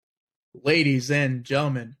Ladies and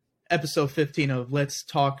gentlemen, episode 15 of Let's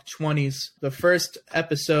Talk 20's. The first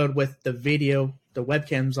episode with the video, the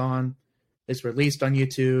webcams on, is released on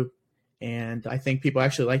YouTube. And I think people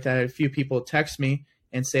actually like that. A few people text me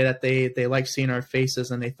and say that they like seeing our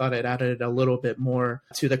faces and they thought it added a little bit more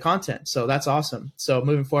to the content. So that's awesome. So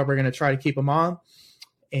moving forward, we're going to try to keep them on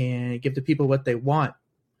and give the people what they want.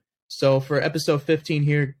 So for episode 15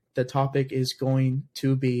 here, the topic is going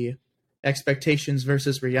to be expectations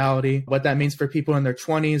versus reality, what that means for people in their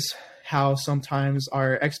 20s, how sometimes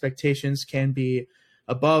our expectations can be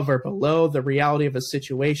above or below the reality of a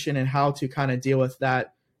situation, and how to kind of deal with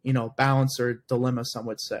that, balance or dilemma, some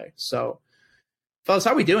would say. So, fellas,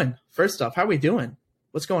 how we doing? First off, how we doing?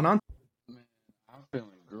 What's going on? Man, I'm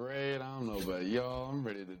feeling great. I don't know about y'all. I'm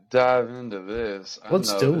ready to dive into this.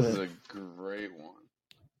 Let's do this it. is a great one.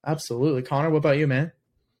 Absolutely. Connor, what about you, man?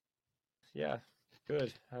 Yeah,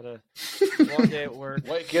 good. Had a long day at work.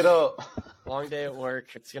 Wake it up. Long day at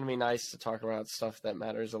work. It's going to be nice to talk about stuff that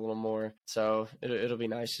matters a little more. So it'll be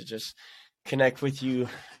nice to just connect with you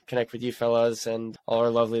fellas and all our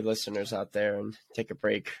lovely listeners out there and take a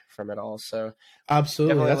break from it all. So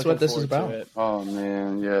absolutely. That's what this is about. Oh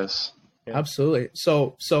man, yes. Yeah. Absolutely.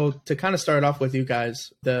 So to kind of start off with you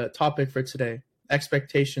guys, the topic for today,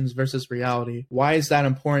 expectations versus reality. Why is that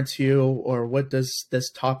important to you, or what does this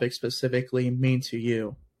topic specifically mean to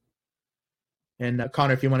you? And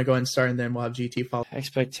Connor, if you want to go ahead and start, and then we'll have GT follow.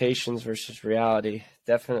 Expectations versus reality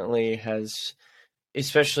definitely has,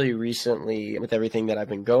 especially recently with everything that I've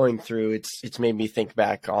been going through, it's made me think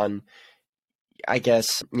back on, I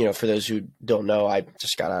guess, for those who don't know, I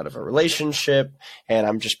just got out of a relationship and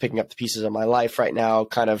I'm just picking up the pieces of my life right now,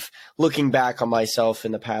 kind of looking back on myself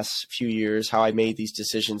in the past few years, how I made these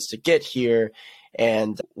decisions to get here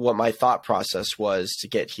and what my thought process was to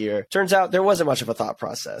get here. Turns out there wasn't much of a thought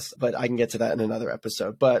process, but I can get to that in another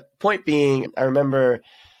episode. But point being, I remember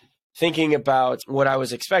thinking about what I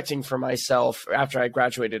was expecting for myself after I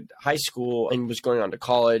graduated high school and was going on to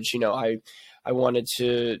college. I wanted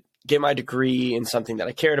to get my degree in something that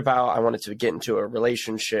I cared about. I wanted to get into a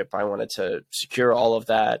relationship. I wanted to secure all of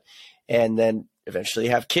that and then eventually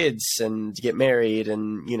have kids and get married.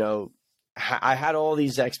 And, I had all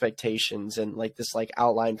these expectations and this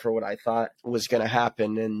outline for what I thought was going to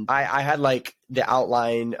happen. And I had the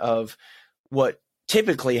outline of what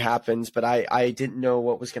typically happens, but I didn't know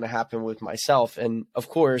what was going to happen with myself. And of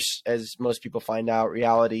course, as most people find out,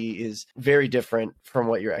 reality is very different from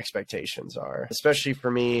what your expectations are. Especially for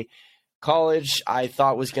me, college, I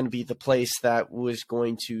thought was going to be the place that was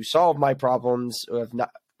going to solve my problems of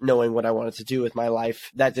not knowing what I wanted to do with my life.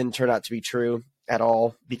 That didn't turn out to be true at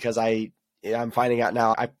all, because I'm finding out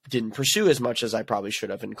now I didn't pursue as much as I probably should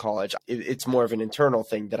have in college. It's more of an internal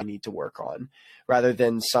thing that I need to work on rather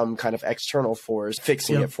than some kind of external force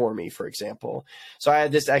fixing it for me, for example. So I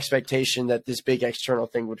had this expectation that this big external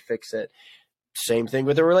thing would fix it. Same thing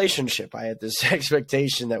with a relationship. I had this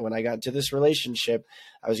expectation that when I got into this relationship,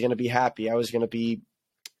 I was going to be happy. I was going to be,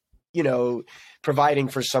 providing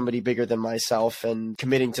for somebody bigger than myself and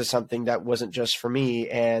committing to something that wasn't just for me.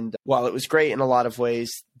 And while it was great in a lot of ways,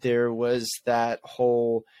 there was that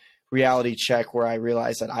whole reality check where I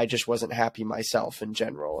realized that I just wasn't happy myself in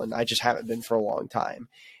general. And I just haven't been for a long time.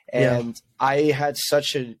 And I had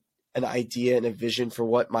such an idea and a vision for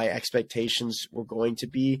what my expectations were going to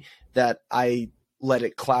be that I let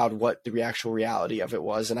it cloud what the actual reality of it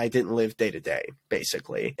was. And I didn't live day to day,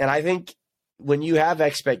 basically. And I think when you have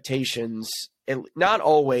expectations, not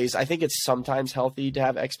always, I think it's sometimes healthy to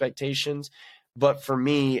have expectations. But for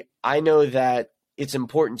me, I know that it's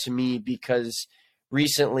important to me because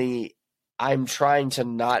recently I'm trying to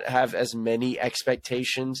not have as many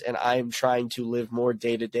expectations and I'm trying to live more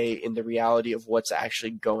day to day in the reality of what's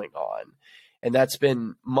actually going on. And that's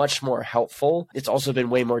been much more helpful. It's also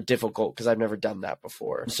been way more difficult because I've never done that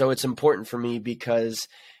before. So it's important for me because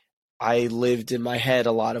I lived in my head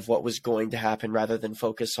a lot of what was going to happen rather than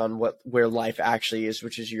focus on where life actually is,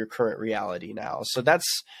 which is your current reality now. So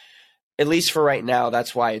that's, at least for right now,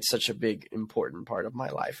 that's why it's such a big, important part of my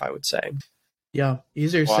life, I would say. Yeah,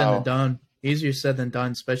 easier said than done. Easier said than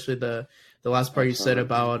done, especially the last part you said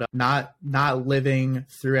about not living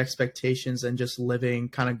through expectations and just living,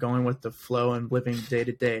 kind of going with the flow and living day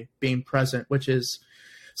to day, being present, which is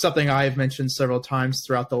something I've mentioned several times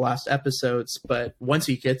throughout the last episodes. But once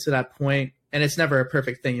you get to that point, and it's never a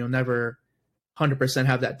perfect thing, you'll never 100%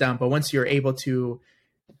 have that down. But once you're able to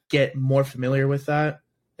get more familiar with that,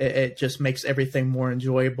 it just makes everything more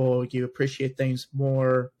enjoyable. You appreciate things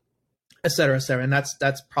more, et cetera, et cetera. And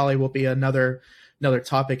that's probably will be another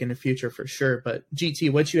topic in the future for sure. But GT,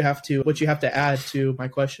 what you have to add to my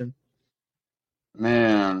question?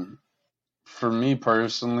 Man, For me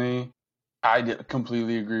personally,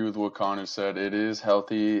 completely agree with what Connor said. It is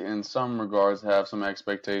healthy in some regards to have some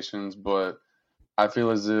expectations, but I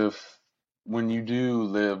feel as if when you do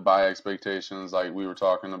live by expectations, like we were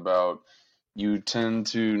talking about, you tend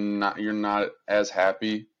to you're not as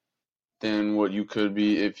happy than what you could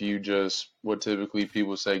be if you just, what typically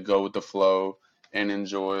people say, go with the flow and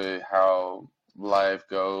enjoy how life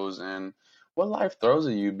goes and what life throws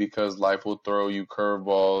at you, because life will throw you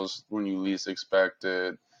curveballs when you least expect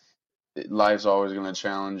it. Life's always going to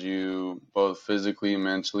challenge you both physically,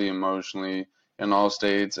 mentally, emotionally, in all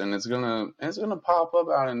states, and it's gonna pop up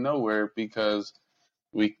out of nowhere because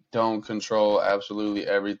we don't control absolutely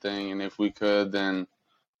everything. And if we could, then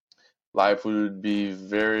life would be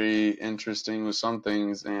very interesting with some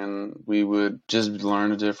things, and we would just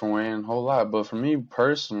learn a different way and a whole lot. But for me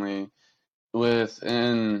personally,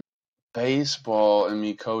 within baseball and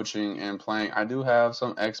me coaching and playing, I do have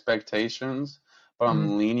some expectations, but Mhm.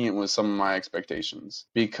 I'm lenient with some of my expectations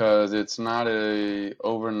because it's not a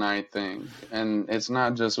overnight thing, and it's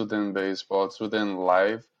not just within baseball, it's within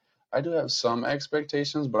life. I do have some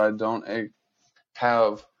expectations, but I don't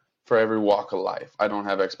have for every walk of life. I don't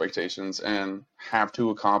have expectations and have to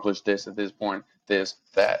accomplish this at this point, this,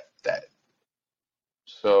 that.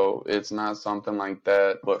 So it's not something like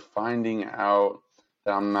that, but finding out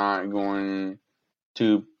that I'm not going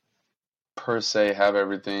to per se have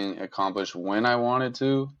everything accomplished when I wanted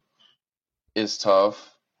to is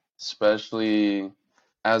tough, especially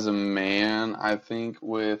as a man. I think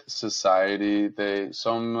with society, they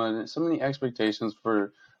so many expectations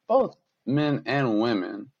for both men and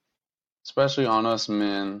women, especially on us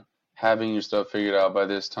men, having your stuff figured out by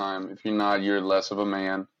this time. If you're not, you're less of a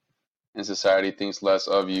man, and society thinks less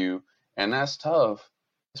of you. And that's tough,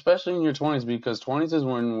 especially in your 20s, because 20s is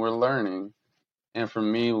when we're learning. And for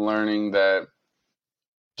me, learning that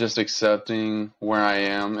just accepting where I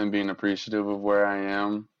am and being appreciative of where I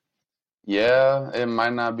am. Yeah, it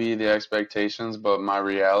might not be the expectations, but my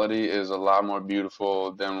reality is a lot more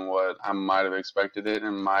beautiful than what I might have expected it,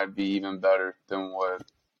 and might be even better than what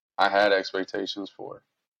I had expectations for.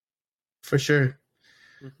 For sure.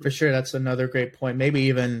 Mhm. For sure, that's another great point. Maybe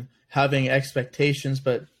even having expectations,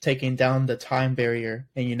 but taking down the time barrier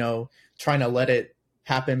and, trying to let it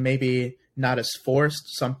happen, maybe not as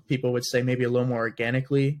forced. Some people would say maybe a little more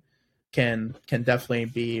organically can definitely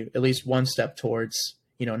be at least one step towards,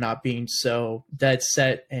 not being so dead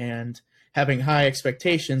set and having high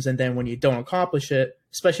expectations. And then when you don't accomplish it,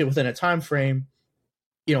 especially within a time frame,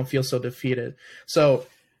 you don't feel so defeated. So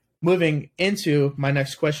moving into my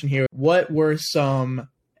next question here, what were some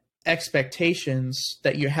expectations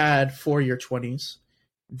that you had for your 20s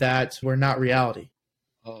that were not reality?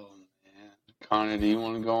 Oh man, Connor, do you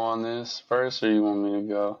want to go on this first, or you want me to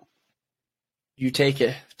go? You take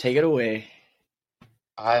it. Take it away.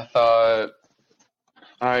 I thought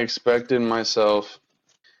I expected myself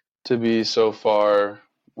to be so far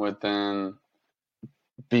within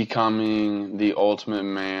becoming the ultimate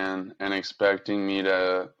man and expecting me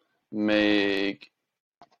to make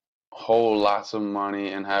whole lots of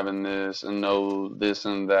money and having this and know this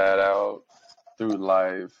and that out through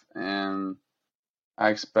life. And I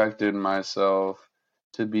expected myself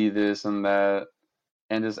to be this and that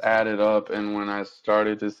and just add it up. And when I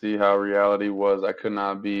started to see how reality was, I could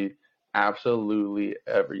not be absolutely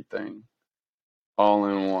everything all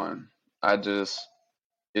in one. I just,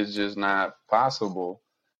 it's just not possible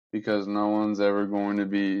because no one's ever going to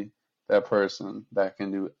be that person that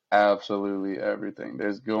can do absolutely everything.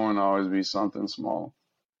 There's going to always be something small.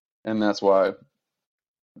 And that's why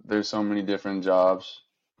there's so many different jobs.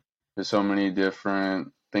 There's so many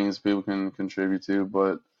different things people can contribute to.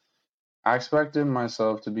 But I expected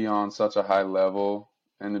myself to be on such a high level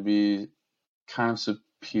and to be kind of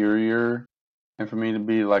superior and for me to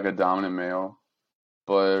be like a dominant male.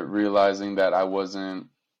 But realizing that I wasn't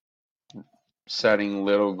setting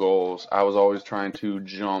little goals. I was always trying to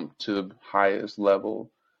jump to the highest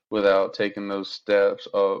level without taking those steps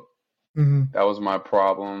up. Mm-hmm. That was my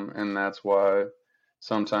problem, and that's why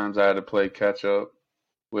sometimes I had to play catch up,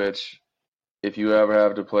 which if you ever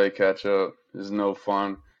have to play catch up is no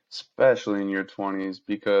fun, especially in your 20s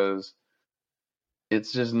because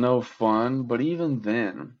it's just no fun. But even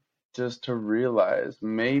then, just to realize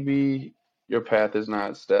maybe your path is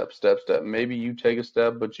not step, step, step. Maybe you take a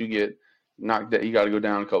step, but you get knocked down. You got to go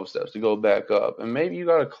down a couple steps to go back up, and maybe you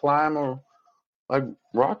got to climb a like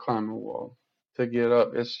rock climb a wall to get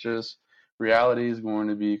up. It's just reality is going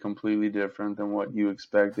to be completely different than what you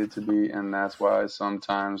expect it to be, and that's why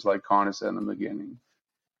sometimes, like Connor said in the beginning,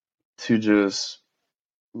 to just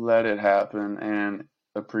let it happen and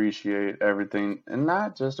appreciate everything, and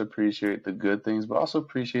not just appreciate the good things, but also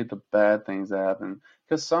appreciate the bad things that happen.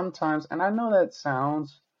 Because sometimes, and I know that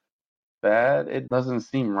sounds bad, it doesn't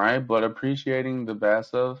seem right, but appreciating the bad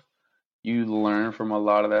stuff, you learn from a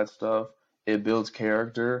lot of that stuff. It builds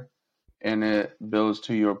character and it builds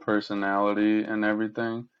to your personality and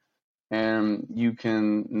everything. And you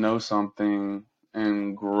can know something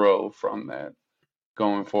and grow from that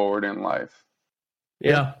going forward in life.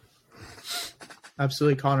 Yeah.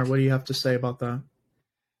 Absolutely. Connor, what do you have to say about that?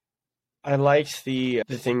 I liked the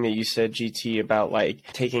thing that you said, GT, about like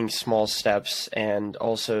taking small steps and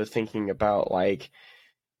also thinking about like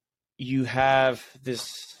you have this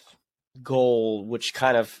goal which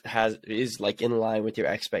kind of is like in line with your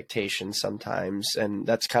expectations sometimes, and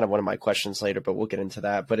that's kind of one of my questions later, but we'll get into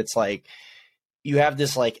that. But it's like you have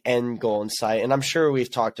this like end goal in sight, and I'm sure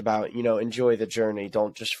we've talked about, enjoy the journey,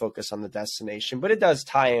 don't just focus on the destination, but it does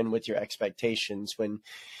tie in with your expectations. When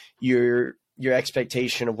your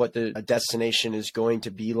expectation of what the destination is going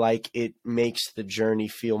to be like, it makes the journey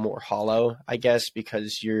feel more hollow, I guess,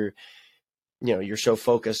 because you're so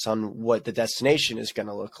focused on what the destination is going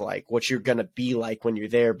to look like, what you're going to be like when you're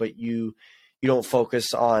there, but you don't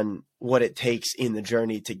focus on what it takes in the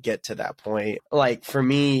journey to get to that point. Like for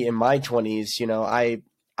me in my 20s,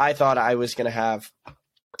 I thought I was going to have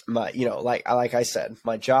my, like I said,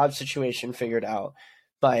 my job situation figured out,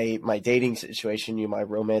 my dating situation, my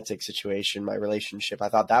romantic situation, my relationship. I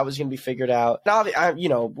thought that was going to be figured out. Now,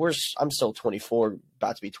 I'm still 24,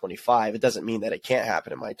 about to be 25. It doesn't mean that it can't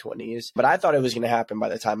happen in my 20s, but I thought it was going to happen by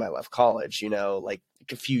the time I left college, like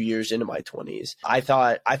a few years into my 20s. I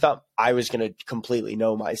thought I was going to completely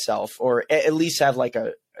know myself, or at least have like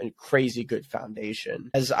a crazy good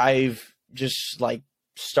foundation. As I've just like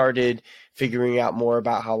started figuring out more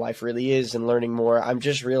about how life really is and learning more, I'm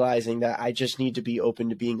just realizing that I just need to be open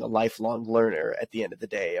to being a lifelong learner at the end of the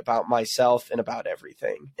day, about myself and about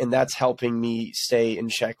everything. And that's helping me stay in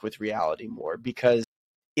check with reality more, because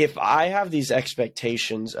if I have these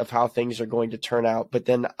expectations of how things are going to turn out, but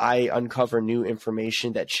then I uncover new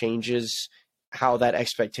information that changes how that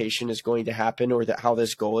expectation is going to happen, or that how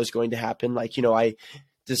this goal is going to happen. Like, I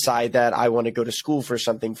decide that I want to go to school for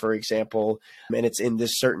something, for example, and it's in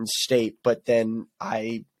this certain state, but then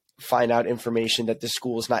I find out information that the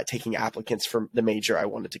school is not taking applicants for the major I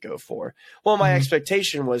wanted to go for. Well, my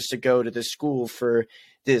expectation was to go to the school for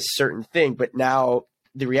this certain thing, but now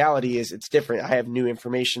the reality is it's different. I have new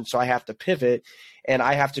information, so I have to pivot, and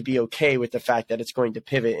I have to be okay with the fact that it's going to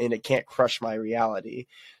pivot and it can't crush my reality.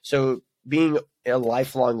 So being a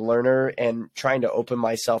lifelong learner and trying to open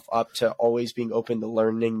myself up to always being open to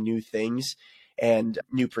learning new things and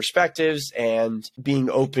new perspectives, and being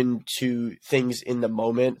open to things in the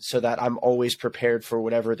moment so that I'm always prepared for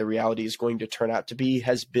whatever the reality is going to turn out to be,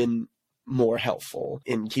 has been more helpful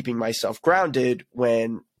in keeping myself grounded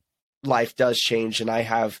when life does change and I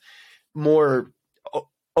have more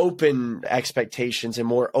open expectations and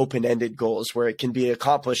more open-ended goals where it can be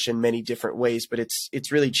accomplished in many different ways. But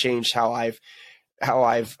it's really changed how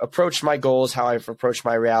I've approached my goals, how I've approached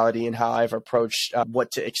my reality, and how I've approached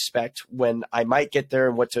what to expect when I might get there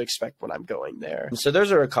and what to expect when I'm going there. And so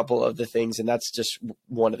those are a couple of the things, and that's just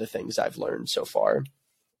one of the things I've learned so far.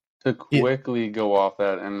 To quickly go off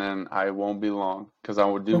that, and then I won't be long, because I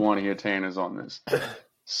do want to hear Tanner's on this.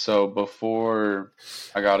 So before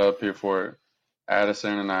I got up here for it,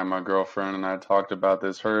 Addison and I, my girlfriend, and I talked about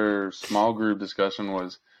this. Her small group discussion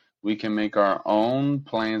was, we can make our own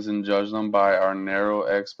plans and judge them by our narrow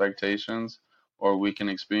expectations, or we can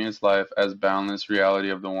experience life as boundless reality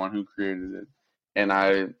of the one who created it. And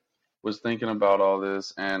I was thinking about all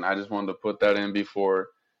this, and I just wanted to put that in before,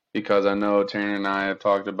 because I know Tanner and I have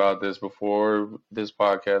talked about this before this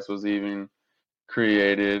podcast was even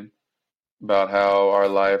created, about how our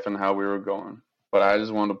life and how we were going. But I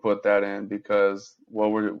just wanted to put that in because what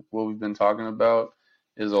we've been talking about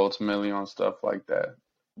is ultimately on stuff like that.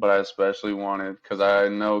 But I especially wanted, because I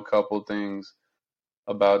know a couple things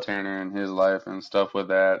about Tanner and his life and stuff with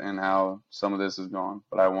that and how some of this is going.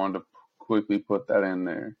 But I wanted to quickly put that in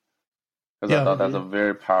there because I thought that's a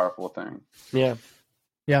very powerful thing.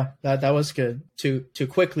 Yeah, that was good. To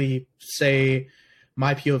quickly say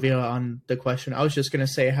my POV on the question, I was just going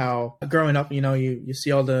to say how growing up, you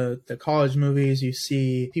see all the college movies, you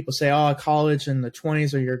see people say, oh, college in the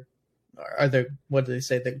 20s are the, what do they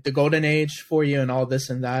say, the golden age for you and all this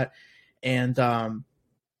and that. And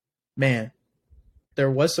man, there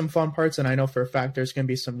was some fun parts, and I know for a fact there's going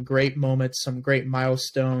to be some great moments, some great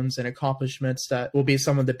milestones and accomplishments that will be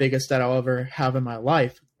some of the biggest that I'll ever have in my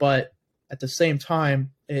life. But at the same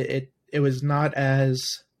time, it was not as,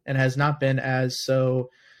 and has not been as so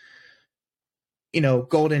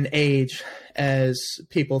golden age as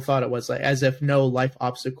people thought it was, like as if no life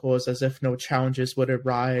obstacles, as if no challenges would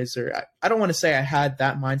arise. Or I don't want to say I had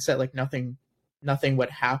that mindset, like nothing would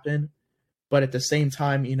happen. But at the same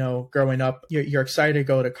time, growing up, you're excited to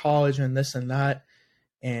go to college and this and that.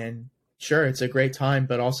 And sure, it's a great time,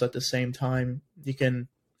 but also at the same time, you can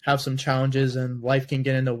have some challenges and life can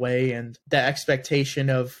get in the way. And the expectation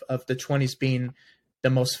of the 20s being the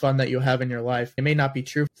most fun that you'll have in your life, it may not be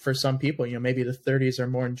true for some people. Maybe the 30s are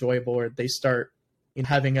more enjoyable, or they start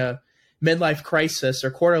having a midlife crisis or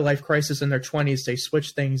quarter life crisis in their 20s. They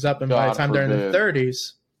switch things up, and by the time they're in their 30s,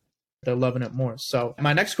 they're loving it more. So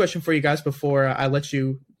my next question for you guys before I let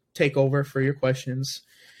you take over for your questions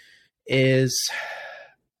is,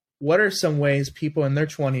 what are some ways people in their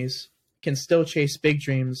 20s can still chase big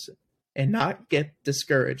dreams and not get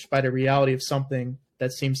discouraged by the reality of something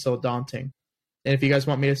that seems so daunting? And if you guys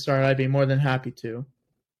want me to start, I'd be more than happy to.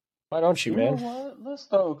 Why don't you, man? You know what? Let's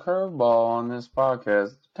throw a curveball on this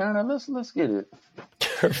podcast. Tanner, let's get it.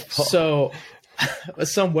 So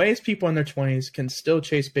some ways people in their 20s can still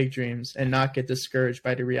chase big dreams and not get discouraged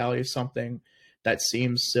by the reality of something that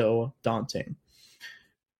seems so daunting.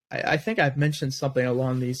 I think I've mentioned something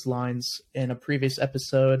along these lines in a previous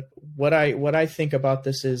episode. What I think about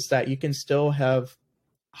this is that you can still have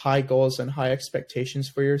high goals and high expectations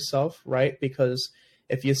for yourself, right? Because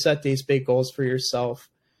if you set these big goals for yourself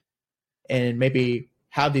and maybe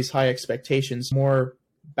have these high expectations, more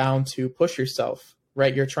bound to push yourself,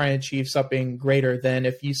 right? You're trying to achieve something greater than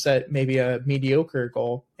if you set maybe a mediocre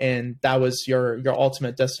goal and that was your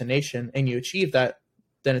ultimate destination and you achieve that.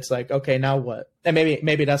 Then it's like, okay, now what? And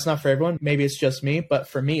maybe that's not for everyone. Maybe it's just me. But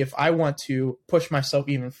for me, if I want to push myself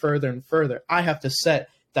even further and further, I have to set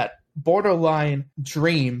that borderline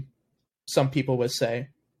dream, some people would say,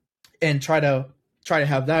 and try to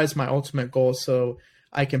have that as my ultimate goal so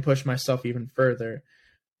I can push myself even further.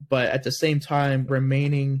 But at the same time,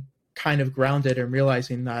 remaining kind of grounded and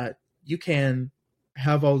realizing that you can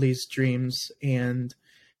have all these dreams and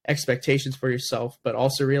expectations for yourself, but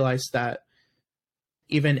also realize that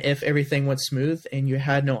even if everything went smooth and you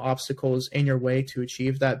had no obstacles in your way to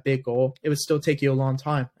achieve that big goal, it would still take you a long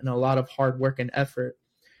time and a lot of hard work and effort.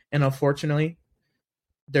 And unfortunately,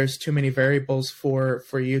 there's too many variables for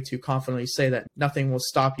you to confidently say that nothing will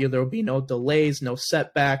stop you. There will be no delays, no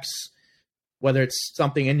setbacks, whether it's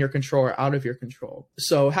something in your control or out of your control.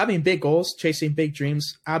 So having big goals, chasing big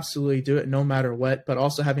dreams, absolutely do it no matter what, but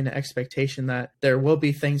also having the expectation that there will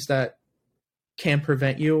be things that can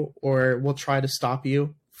prevent you or will try to stop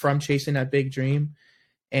you from chasing that big dream.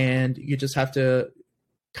 And you just have to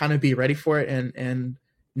kind of be ready for it and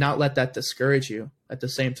not let that discourage you at the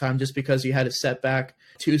same time. Just because you had a setback,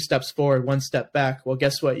 2 steps forward, 1 step back. Well,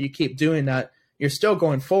 guess what? You keep doing that. You're still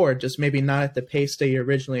going forward, just maybe not at the pace that you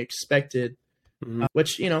originally expected,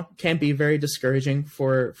 which, can be very discouraging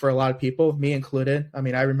for a lot of people, me included. I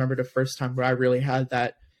mean, I remember the first time where I really had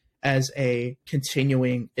that as a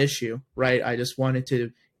continuing issue, right? I just wanted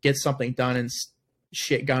to get something done and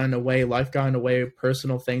shit got in the way, life got in the way,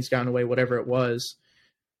 personal things got in the way, whatever it was.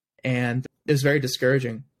 And it was very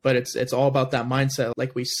discouraging, but it's all about that mindset.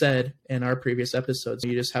 Like we said in our previous episodes,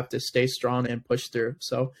 you just have to stay strong and push through.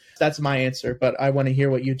 So that's my answer, but I want to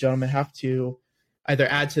hear what you gentlemen have to either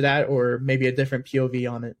add to that or maybe a different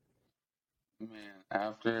POV on it. Man,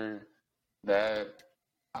 after that,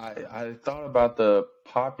 I thought about the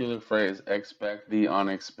popular phrase, expect the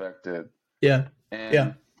unexpected. Yeah.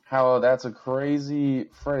 And how that's a crazy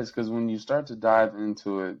phrase, because when you start to dive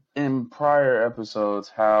into it, in prior episodes,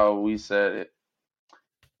 how we said it,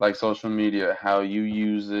 like social media, how you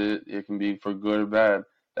use it, it can be for good or bad.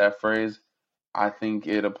 That phrase, I think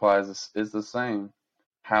it applies, it's the same.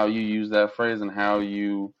 How you use that phrase and how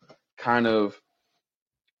you kind of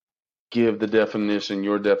give the definition,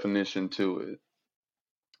 your definition to it.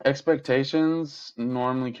 Expectations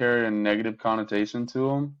normally carry a negative connotation to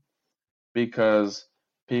them because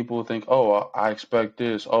people think, oh, I expect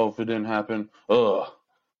this. Oh, if it didn't happen,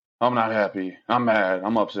 I'm not happy. I'm mad.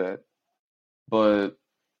 I'm upset. But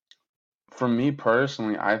for me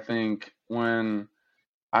personally, I think when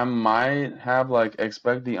I might have like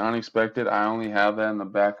expect the unexpected, I only have that in the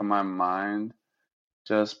back of my mind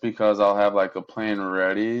just because I'll have like a plan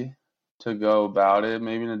ready to go about it,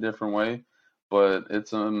 maybe in a different way. But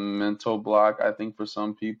it's a mental block, I think, for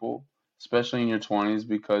some people, especially in your 20s,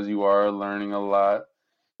 because you are learning a lot.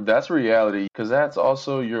 That's reality, because that's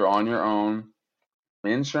also you're on your own.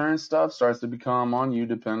 Insurance stuff starts to become on you,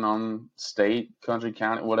 depending on state, country,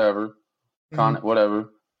 county, whatever,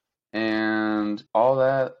 whatever, and all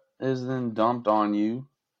that is then dumped on you.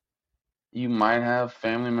 You might have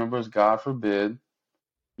family members, God forbid.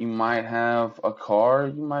 you might have a car,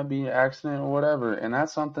 you might be in an accident or whatever. And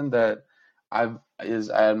that's something that I've is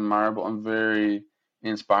admirable and very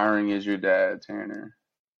inspiring is your dad, Tanner.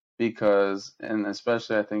 Because, and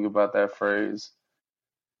especially I think about that phrase,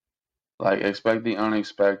 like expect the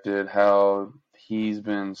unexpected, how he's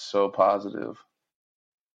been so positive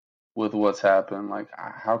with what's happened. Like,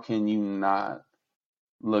 how can you not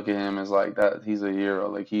look at him as like that? He's a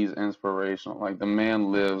hero. Like, he's inspirational. Like, the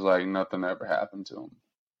man lives like nothing ever happened to him.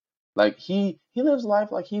 Like, he lives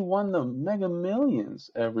life like he won the Mega Millions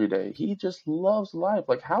every day. He just loves life.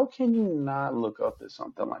 Like, how can you not look up to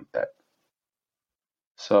something like that?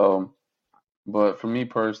 So, but for me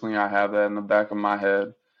personally, I have that in the back of my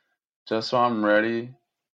head just so I'm ready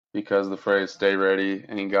because the phrase stay ready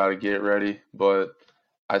and you gotta get ready. But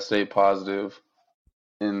I stay positive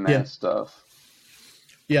in Yeah. that stuff.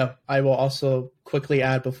 Yeah, I will also quickly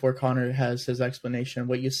add before Connor has his explanation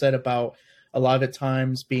what you said about a lot of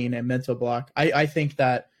times being a mental block. I think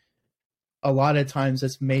that a lot of times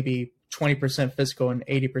it's maybe 20% physical and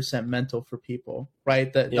 80% mental for people,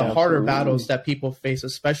 right? The Yeah, harder absolutely. battles that people face,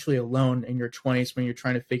 especially alone in your 20s when you're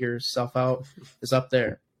trying to figure yourself out, is up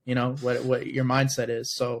there. You know, what your mindset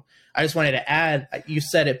is. So I just wanted to add, you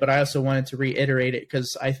said it, but I also wanted to reiterate it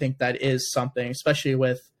because I think that is something, especially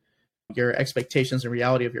with your expectations and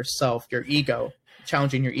reality of yourself, your ego,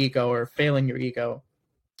 challenging your ego or failing your ego.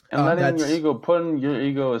 And putting your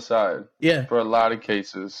ego aside. Yeah. For a lot of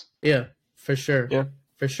cases. Yeah, for sure. Yeah.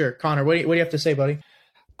 For sure. Connor, what do you have to say, buddy?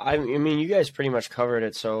 I mean, you guys pretty much covered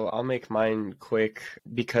it, so I'll make mine quick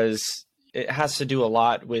because it has to do a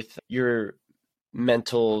lot with your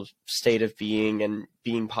mental state of being and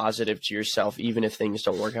being positive to yourself, even if things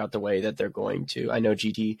don't work out the way that they're going to. I know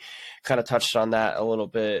GT kind of touched on that a little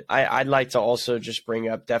bit. I'd like to also just bring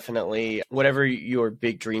up definitely whatever your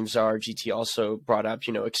big dreams are. GT also brought up,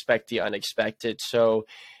 expect the unexpected. So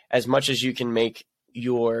as much as you can make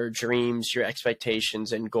your dreams, your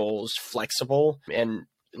expectations and goals flexible and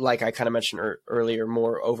like I kind of mentioned earlier,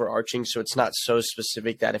 more overarching. So it's not so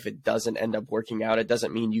specific that if it doesn't end up working out, it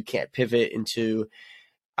doesn't mean you can't pivot into,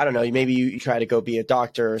 I don't know, maybe you try to go be a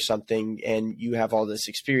doctor or something and you have all this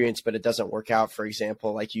experience, but it doesn't work out, for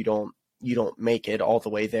example, like you don't make it all the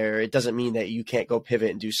way there. It doesn't mean that you can't go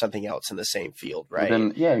pivot and do something else in the same field,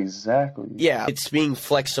 right? Yeah, exactly. Yeah, it's being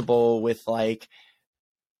flexible with like,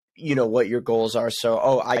 what your goals are.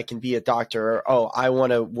 So, I can be a doctor, or, I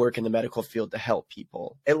want to work in the medical field to help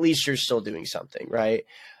people. At least you're still doing something, right?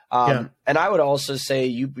 Yeah. And I would also say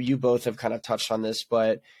you both have kind of touched on this,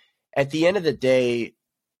 but at the end of the day,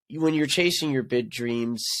 when you're chasing your big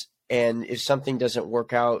dreams and if something doesn't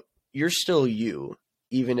work out, you're still you,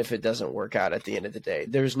 even if it doesn't work out at the end of the day.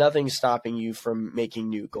 There's nothing stopping you from making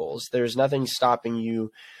new goals. There's nothing stopping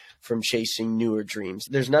you from chasing newer dreams.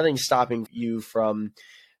 There's nothing stopping you from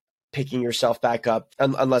picking yourself back up,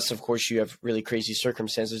 unless, of course, you have really crazy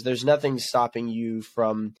circumstances. There's nothing stopping you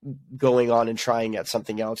from going on and trying at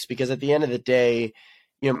something else. Because at the end of the day,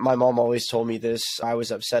 my mom always told me this. I was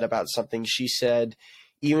upset about something. She said,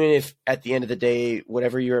 even if at the end of the day,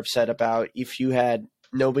 whatever you're upset about, if you had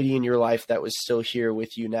nobody in your life that was still here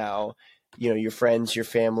with you now, your friends, your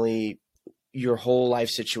family, your whole life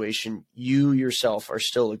situation, you yourself are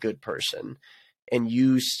still a good person and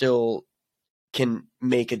you still can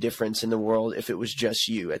make a difference in the world if it was just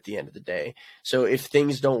you at the end of the day. So if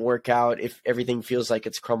things don't work out, if everything feels like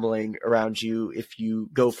it's crumbling around you, if you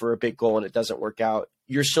go for a big goal and it doesn't work out,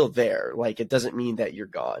 you're still there. Like, it doesn't mean that you're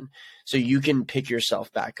gone. So you can pick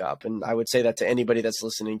yourself back up. And I would say that to anybody that's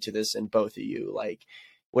listening to this and both of you, like,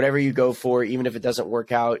 whatever you go for, even if it doesn't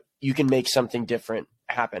work out, you can make something different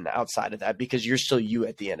happen outside of that because you're still you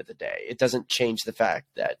at the end of the day. It doesn't change the fact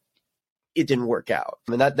that it didn't work out.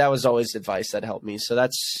 I mean, that was always advice that helped me. So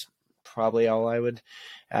that's probably all I would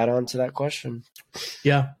add on to that question.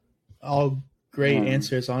 Yeah, all great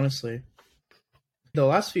answers, honestly. The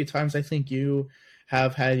last few times, I think you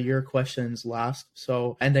have had your questions last.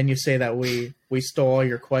 So, and then you say that we stole all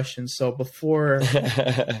your questions. So before we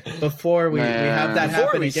have that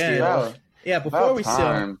happen again, before we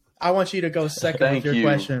steal, I want you to go second with your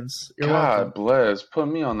questions. You're welcome. God bless. Put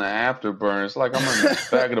me on the afterburner. It's like I'm in the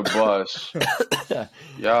back of the bus.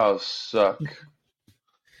 Y'all suck.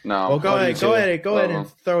 No. Well, go ahead and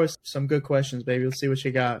throw us some good questions, baby. Let's see what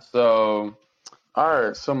you got. So, all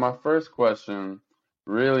right. So my first question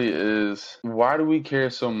really is, why do we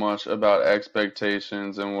care so much about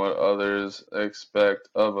expectations and what others expect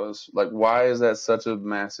of us? Like, why is that such a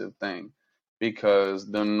massive thing?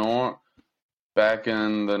 Because the norm back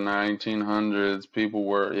in the 1900s, people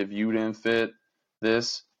were, if you didn't fit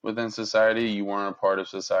this within society, you weren't a part of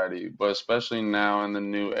society. But especially now in the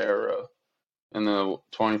new era, in the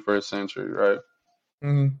 21st century, right?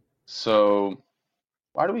 Mm-hmm. So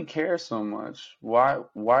why do we care so much? Why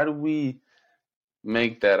do we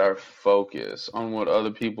make that our focus on what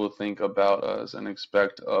other people think about us and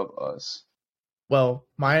expect of us? Well,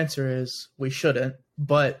 my answer is we shouldn't,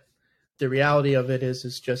 but the reality of it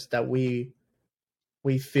is just that we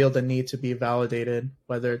feel the need to be validated,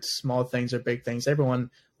 whether it's small things or big things.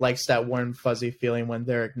 Everyone likes that warm, fuzzy feeling when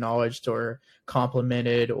they're acknowledged or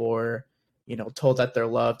complimented or, told that they're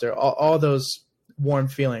loved or all those warm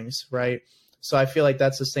feelings, right? So I feel like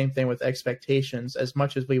that's the same thing with expectations. As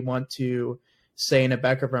much as we want to say in the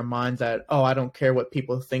back of our mind that, oh, I don't care what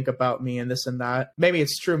people think about me and this and that. Maybe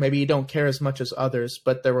it's true. Maybe you don't care as much as others,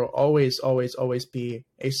 but there will always, always, always be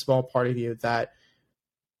a small part of you that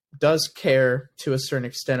does care to a certain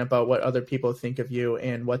extent about what other people think of you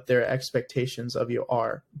and what their expectations of you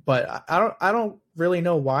are. But I don't really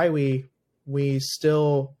know why we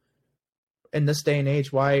still in this day and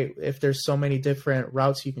age, why, if there's so many different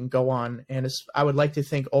routes you can go on, and I would like to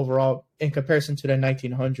think overall in comparison to the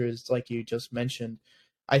 1900s, like you just mentioned,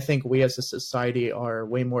 I think we as a society are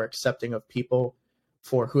way more accepting of people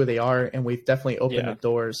for who they are, and we've definitely opened the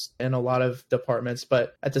doors in a lot of departments.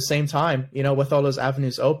 But at the same time, with all those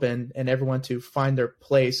avenues open and everyone to find their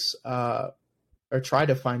place, or try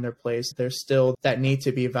to find their place, there's still that need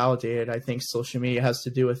to be validated. I think social media has to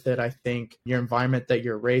do with it. I think your environment that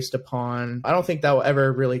you're raised upon, I don't think that will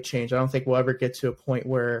ever really change. I don't think we'll ever get to a point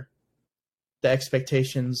where the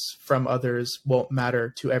expectations from others won't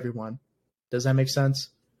matter to everyone. Does that make sense?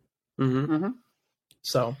 Mm-hmm. Mm-hmm.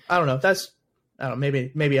 So I don't know. I don't know,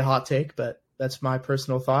 maybe a hot take, but that's my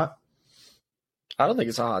personal thought. I don't think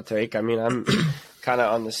it's a hot take. I mean, I'm kind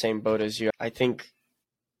of on the same boat as you. I think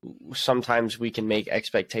sometimes we can make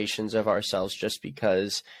expectations of ourselves just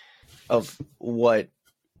because of what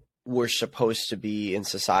we're supposed to be in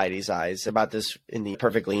society's eyes. About this in the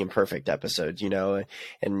Perfectly Imperfect episode,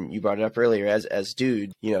 and you brought it up earlier as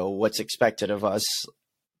dude, what's expected of us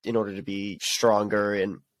in order to be stronger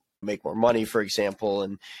and make more money, for example,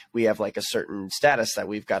 and we have like a certain status that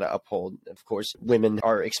we've got to uphold. Of course, women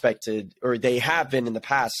are expected, or they have been in the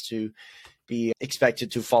past, to be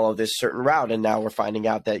expected to follow this certain route, and now we're finding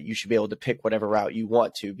out that you should be able to pick whatever route you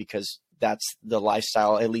want to, because that's the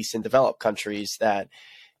lifestyle, at least in developed countries, that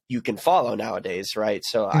you can follow nowadays, right?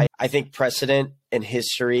 So I think precedent and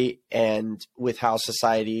history, and with how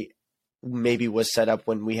society maybe was set up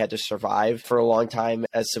when we had to survive for a long time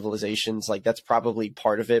as civilizations, like that's probably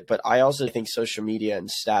part of it. But I also think social media and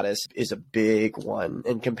status is a big one,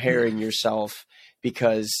 and comparing yourself,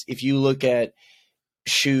 because if you look at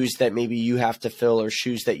shoes that maybe you have to fill, or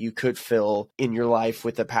shoes that you could fill in your life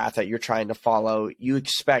with the path that you're trying to follow, you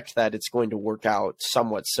expect that it's going to work out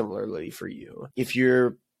somewhat similarly for you. If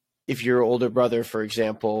your older brother, for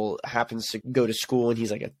example, happens to go to school and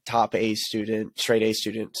he's like a top A student, straight A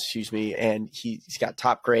student, excuse me, and he's got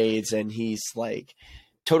top grades and he's like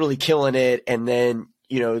totally killing it, and then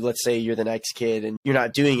let's say you're the next kid and you're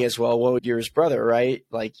not doing as well, you're his brother, right?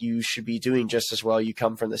 Like, you should be doing just as well. You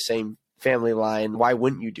come from the same family line. Why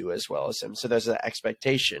wouldn't you do as well as him? So there's an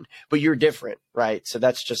expectation, but you're different, right? So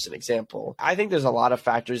that's just an example. I think there's a lot of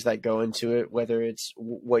factors that go into it, whether it's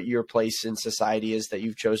what your place in society is that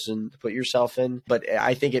you've chosen to put yourself in. But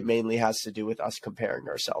I think it mainly has to do with us comparing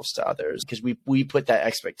ourselves to others, because we put that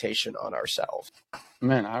expectation on ourselves.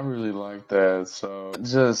 Man, I really like that. So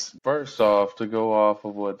just first off, to go off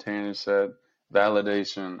of what Tanner said,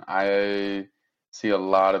 validation. I see a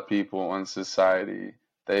lot of people in society,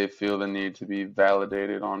 they feel the need to be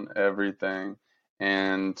validated on everything,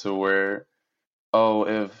 and to where, oh,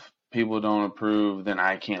 if people don't approve, then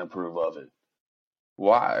I can't approve of it.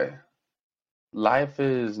 Why? Life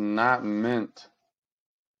is not meant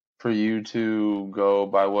for you to go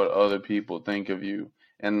by what other people think of you.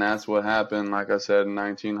 And that's what happened, like I said, in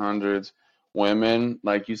 1900s. Women,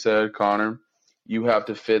 like you said, Connor, you have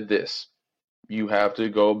to fit this. You have to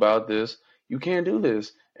go about this. You can't do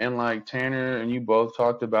this. And like Tanner and you both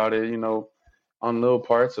talked about it, on little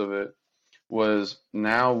parts of it, was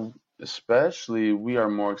now, especially, we are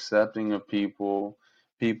more accepting of people.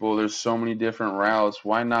 There's so many different routes.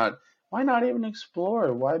 Why not even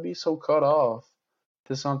explore? Why be so cut off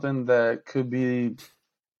to something that could be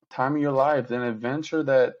time of your life, an adventure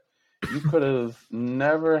that you could have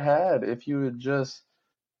never had if you had just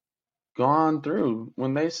gone through?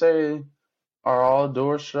 When they say, are all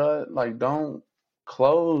doors shut? Like, don't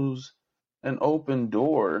close an open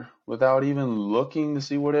door without even looking to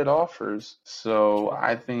see what it offers. So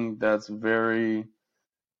I think that's very,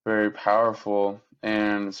 very powerful.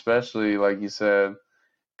 And especially, like you said,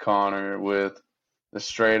 Connor, with the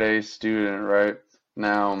straight A student, right?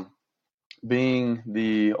 Now, being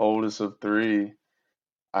the oldest of three,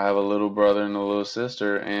 I have a little brother and a little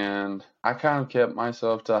sister, and I kind of kept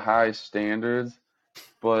myself to high standards,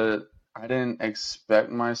 but I didn't expect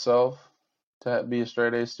myself to be a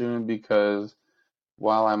straight A student because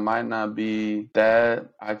while I might not be that,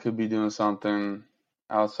 I could be doing something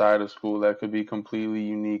outside of school that could be completely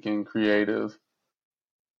unique and creative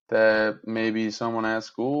that maybe someone at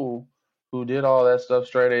school who did all that stuff,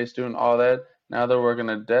 straight A student, all that, now they're working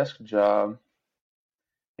a desk job,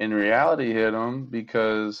 in reality hit them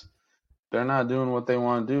because they're not doing what they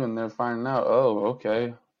want to do and they're finding out, oh,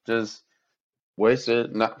 okay, just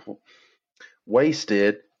wasted, not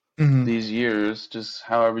wasted Hmm. these years, just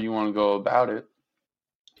however you want to go about it.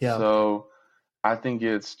 Yeah. So I think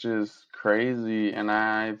it's just crazy, and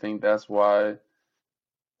I think that's why,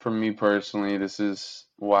 for me personally, this is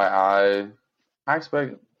why I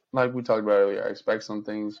expect, like we talked about earlier, I expect some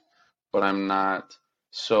things, but I'm not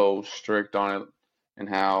so strict on it and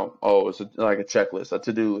how, oh, it's like a checklist, a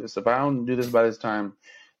to-do list. If I don't do this by this time,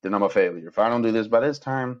 then I'm a failure. If I don't do this by this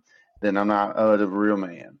time, then I'm not the real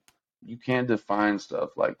man. You can't define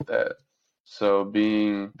stuff like that. So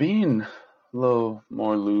being a little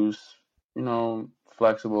more loose,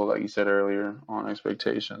 flexible, like you said earlier, on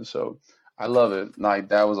expectations. So I love it. Like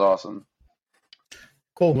that was awesome.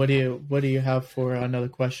 Cool. What do you have for another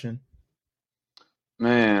question?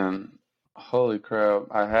 Man, holy crap.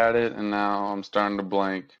 I had it and now I'm starting to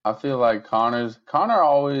blank. I feel like Connor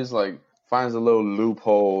always like finds the little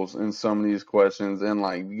loopholes in some of these questions and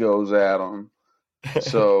like goes at them.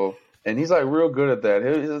 So, and he's like real good at that.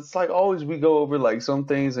 It's like always we go over like some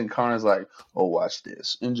things and Connor's like, "Oh, watch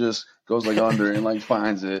this." And just goes like under and like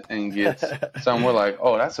finds it and gets some. We're like,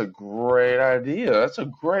 "Oh, that's a great idea. That's a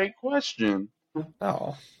great question."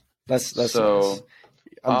 Oh, that's nice. So,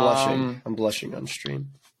 I'm blushing. um, I'm blushing on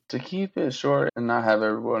stream. to keep it short and not have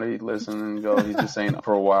everybody listen and go, he's just saying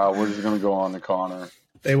for a while, we're just gonna go on to Connor.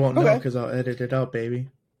 They won't know Okay. because I'll edit it out, baby.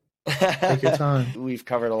 Take your time. We've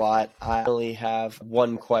covered a lot. I only have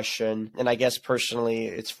one question, and I guess personally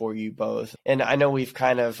it's for you both. And I know we've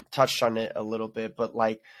kind of touched on it a little bit, but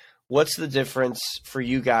like, what's the difference for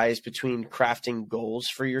you guys between crafting goals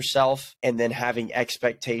for yourself and then having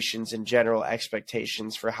expectations and general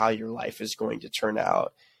expectations for how your life is going to turn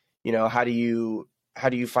out? You know, how do you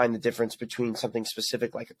find the difference between something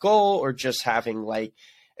specific like a goal or just having like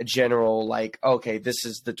a general like, okay, this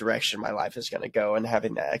is the direction my life is going to go, and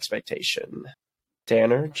having that expectation?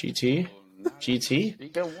 Tanner, GT? GT?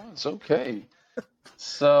 Speak at once, okay.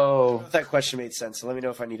 So, If that question made sense, so let me know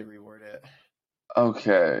if I need to reword it.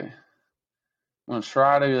 okay. I'm gonna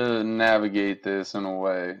try to navigate this in a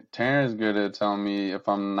way. Tanner's good at telling me if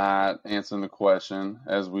I'm not answering the question,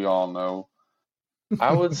 as we all know.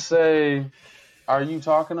 I would say, are you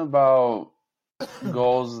talking about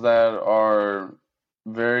goals that are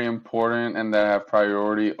very important and that have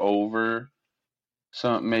priority over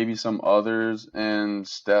maybe some others and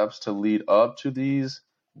steps to lead up to these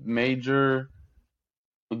major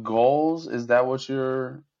goals? Is that what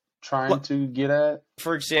you're trying to get at?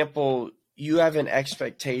 For example, you have an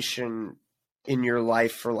expectation in your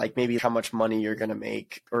life for like maybe how much money you're going to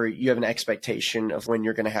make, or you have an expectation of when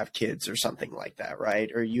you're going to have kids or something like that,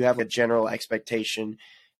 right? Or you have a general expectation,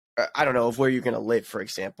 I don't know, of where you're going to live, for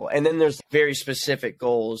example. And then there's very specific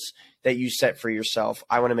goals that you set for yourself.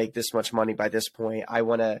 I want to make this much money by this point. I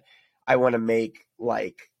want to make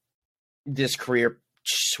like this career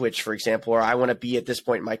switch, for example, or I want to be at this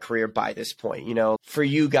point in my career by this point. You know, for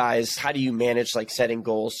you guys, how do you manage like setting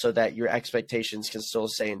goals so that your expectations can still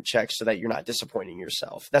stay in check so that you're not disappointing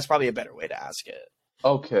yourself? That's probably a better way to ask it.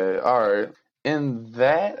 Okay, all right. In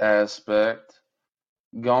that aspect,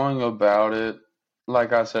 going about it,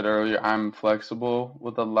 like I said earlier, I'm flexible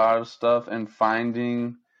with a lot of stuff and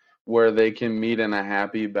finding where they can meet in a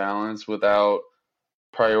happy balance without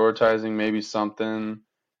prioritizing maybe something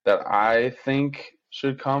that I think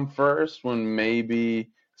should come first when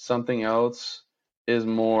maybe something else is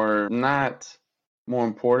more, not more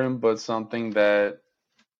important, but something that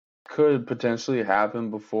could potentially happen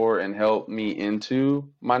before and help me into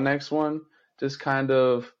my next one. Just kind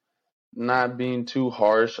of not being too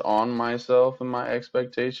harsh on myself and my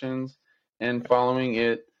expectations and following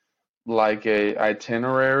it like a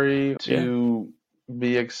itinerary Yeah. to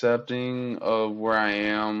be accepting of where I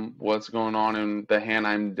am, what's going on in the hand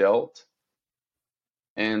I'm dealt,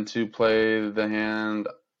 and to play the hand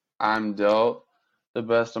I'm dealt the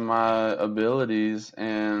best of my abilities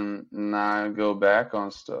and not go back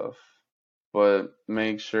on stuff, but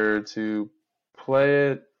make sure to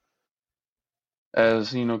play it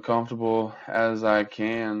as comfortable as I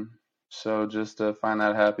can So just to find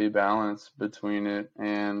that happy balance between it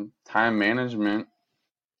and time management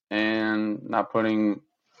and not putting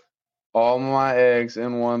all my eggs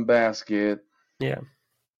in one basket, Yeah.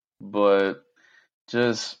 but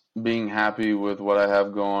just being happy with what I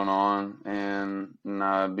have going on and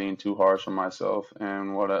not being too harsh on myself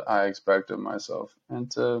and what I expect of myself.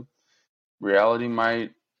 And to reality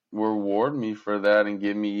might reward me for that and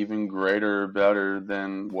give me even greater, better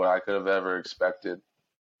than what I could have ever expected.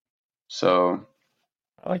 So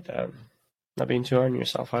I like that. Not being too hard on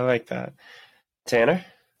yourself. I like that. Tanner?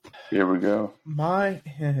 here we go.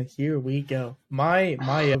 Here we go. My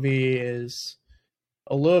movie is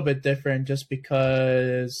a little bit different just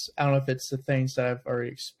because I don't know if it's the things that I've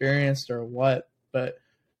already experienced or what, but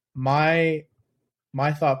my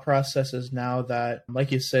thought process is now that,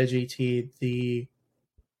 like you said, GT, the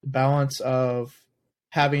balance of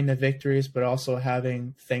having the victories but also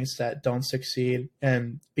having things that don't succeed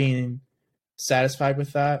and being satisfied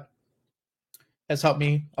with that has helped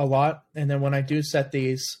me a lot. And then when I do set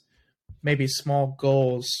these maybe small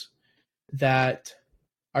goals that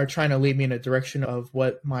are trying to lead me in a direction of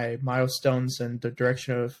what my milestones and the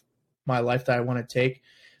direction of my life that I want to take,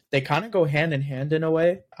 they kind of go hand in hand in a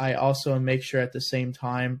way. I also make sure at the same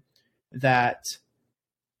time that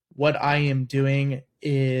what I am doing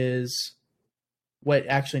is what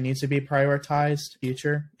actually needs to be prioritized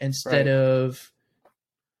future instead Right. of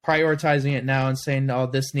prioritizing it now and saying, oh,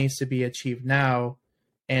 this needs to be achieved now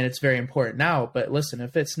and it's very important now. But listen,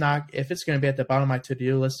 if it's going to be at the bottom of my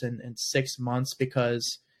to-do list in 6 months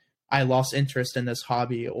because I lost interest in this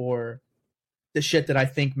hobby or the shit that I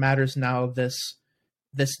think matters now, this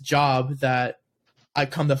job that I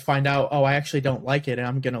come to find out, oh, I actually don't like it and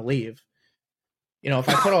I'm going to leave. If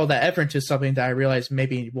I put all that effort into something that I realize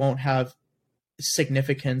maybe won't have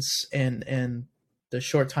significance in the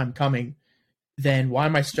short time coming, then why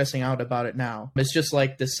am I stressing out about it now? It's just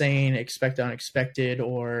like the saying, expect the unexpected,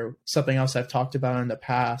 or something else I've talked about in the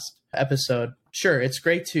past episode. Sure, it's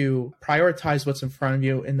great to prioritize what's in front of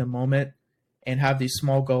you in the moment and have these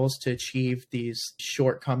small goals to achieve these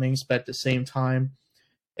shortcomings, but at the same time,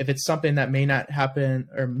 if it's something that may not happen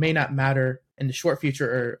or may not matter in the short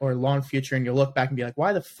future or long future, and you'll look back and be like,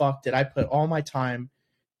 why the fuck did I put all my time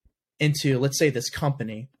into, let's say, this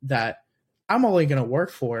company that I'm only going to work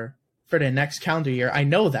for the next calendar year? I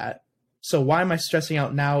know that. So why am I stressing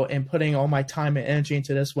out now and putting all my time and energy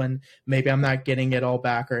into this when maybe I'm not getting it all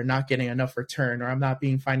back or not getting enough return or I'm not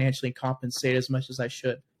being financially compensated as much as I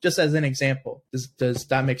should? Just as an example. Does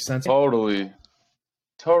that make sense? Totally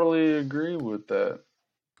agree with that.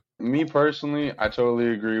 Me personally, I totally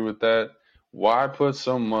agree with that. Why put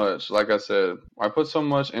so much, like I said, why put so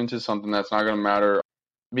much into something that's not going to matter?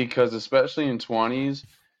 Because especially in 20s,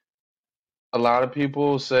 a lot of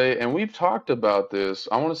people say, and we've talked about this.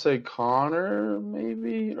 I want to say Connor,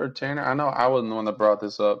 maybe, or Tanner. I know I wasn't the one that brought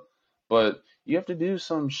this up, but you have to do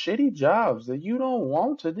some shitty jobs that you don't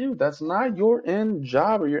want to do. That's not your end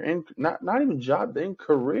job or your end, not even job, the end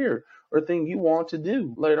career or thing you want to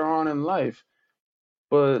do later on in life.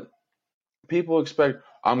 But people expect,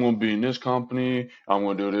 I'm going to be in this company, I'm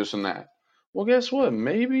going to do this and that. Well, guess what?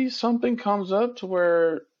 Maybe something comes up to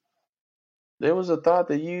where there was a thought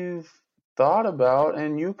that you've thought about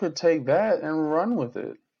and you could take that and run with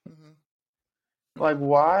it. Mm-hmm. Like,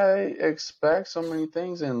 why expect so many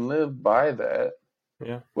things and live by that?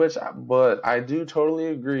 Yeah. But I do totally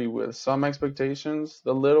agree with some expectations,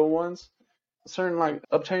 the little ones, certain like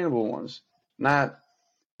obtainable ones, not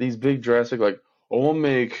these big drastic, like, oh, we'll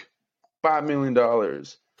make $5 million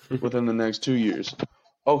within the next 2 years.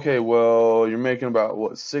 Okay, well, you're making about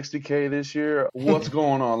what, 60K this year? What's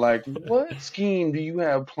going on? Like, what scheme do you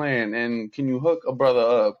have planned? And can you hook a brother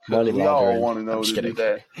up? Because Money we all laundering. want to I'm know just to do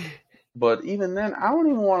kidding. that. But even then, I don't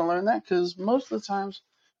even want to learn that because most of the times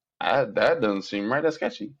that doesn't seem right. That's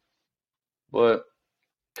sketchy. But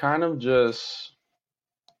kind of just,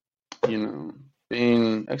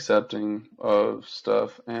 being accepting of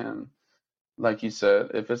stuff. And like you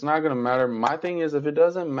said, if it's not going to matter, my thing is if it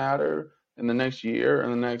doesn't matter in the next year or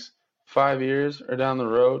the next 5 years or down the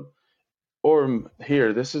road, or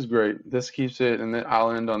here, this is great. This keeps it, and then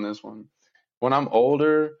I'll end on this one. When I'm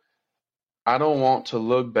older, I don't want to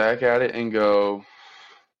look back at it and go,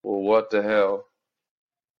 well, what the hell?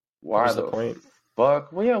 What Why was the the point?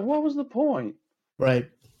 fuck? Well, yeah, what was the point? Right.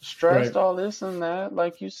 Stressed all this and that,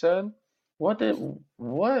 like you said. What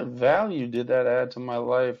value did that add to my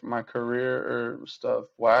life, my career, or stuff?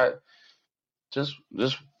 Why? Just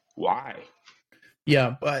why?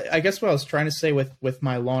 Yeah, but I guess what I was trying to say with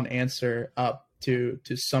my long answer up to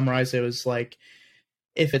summarize it was like,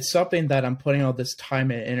 if it's something that I'm putting all this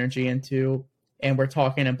time and energy into and we're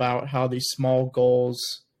talking about how these small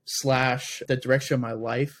goals slash the direction of my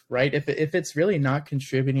life, right? If it's really not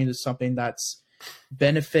contributing to something that's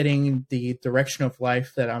benefiting the direction of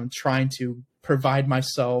life that I'm trying to provide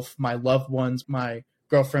myself, my loved ones, my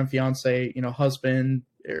girlfriend, fiance, husband,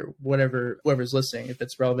 or whoever's listening, if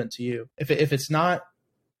it's relevant to you, if it's not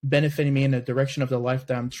benefiting me in the direction of the life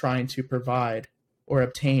that I'm trying to provide or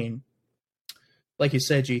obtain, like you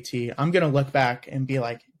said, GT, I'm going to look back and be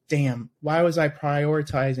like, damn, why was I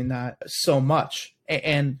prioritizing that so much?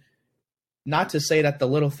 And not to say that the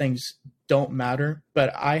little things don't matter,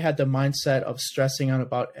 but I had the mindset of stressing out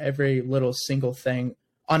about every little single thing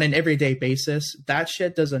on an everyday basis. That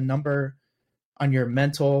shit does a number on your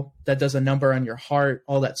mental, that does a number on your heart,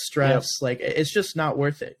 all that stress. Yep. Like, it's just not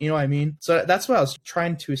worth it. You know what I mean? So that's what I was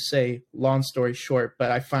trying to say, long story short, but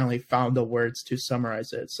I finally found the words to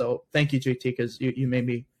summarize it. So thank you, JT, because you made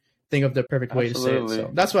me think of the perfect way to say it. So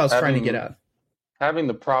that's what I was trying to get at. Having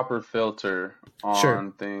the proper filter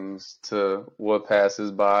on things to what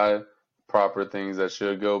passes by, proper things that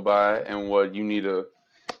should go by, and what you need to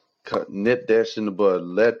nip that in the bud.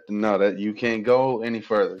 Let them know that you can't go any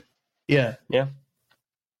further. Yeah,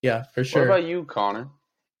 for sure. What about you, Connor?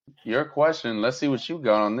 Your question. Let's see what you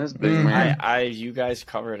got on this, big man. You guys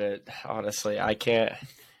covered it. Honestly, I can't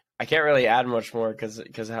really add much more because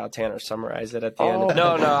of how Tanner summarized it at the end.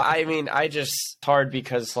 No. I mean, it's hard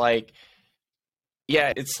because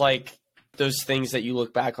it's like those things that you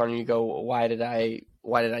look back on and you go, why did I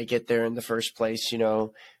get there in the first place?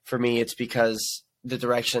 For me, it's because the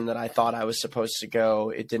direction that I thought I was supposed to go,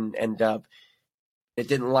 it didn't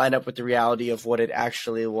line up with the reality of what it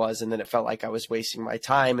actually was. And then it felt like I was wasting my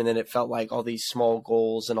time. And then it felt like all these small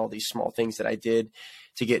goals and all these small things that I did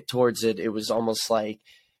to get towards it, it was almost like,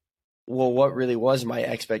 well, what really was my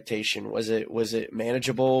expectation? Was it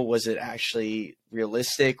manageable? Was it actually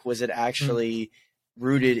realistic? Was it actually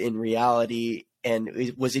rooted in reality?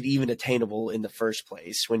 And was it even attainable in the first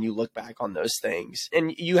place when you look back on those things?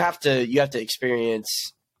 And you have to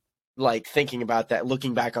experience, like, thinking about that,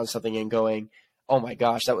 looking back on something and going, oh my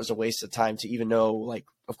gosh, that was a waste of time, to even know, like,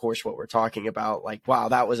 of course, what we're talking about. Like, wow,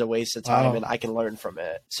 that was a waste of time, and I can learn from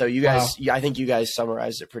it. So you guys, I think you guys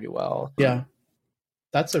summarized it pretty well. Yeah,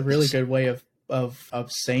 that's a really good way of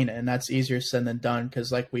saying it, and that's easier said than done.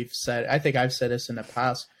 Because, like we've said, I think I've said this in the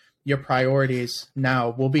past, your priorities now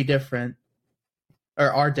will be different,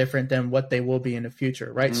 or are different than what they will be in the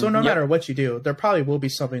future, right? So no matter what you do, there probably will be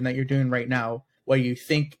something that you're doing right now where you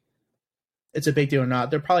think it's a big deal or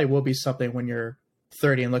not. There probably will be something when you're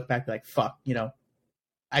 30 and look back like, fuck,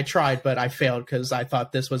 I tried, but I failed because I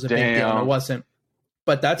thought this was a big deal and it wasn't.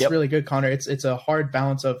 But that's really good, Connor. It's a hard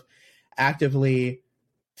balance of actively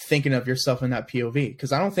thinking of yourself in that POV,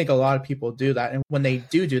 because I don't think a lot of people do that. And when they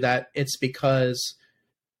do that, it's because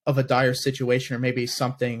of a dire situation or maybe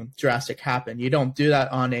something drastic happened. You don't do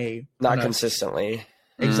that not consistently.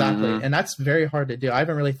 Exactly. Mm-hmm. And that's very hard to do. I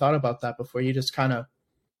haven't really thought about that before. You just kind of...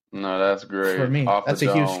 No, that's great. For me, that's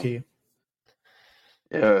a huge key.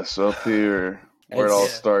 Yes, up here where it all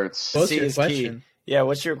starts. What's your question? Key. Yeah,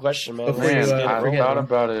 what's your question, man? I thought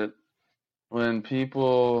about it when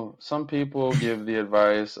some people give the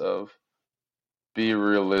advice of be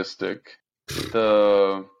realistic.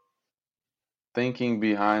 The thinking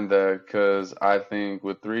behind that, because I think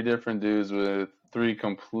with 3 different dudes with 3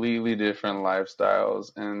 completely different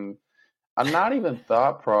lifestyles and not even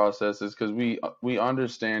thought processes, because we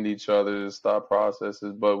understand each other's thought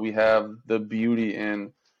processes, but we have the beauty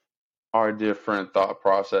in our different thought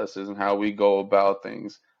processes and how we go about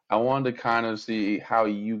things. I wanted to kind of see how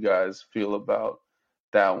you guys feel about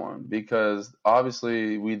that one, because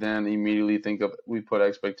obviously we then immediately we put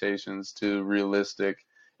expectations to realistic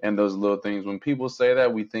and those little things. When people say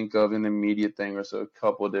that, we think of an immediate thing or so a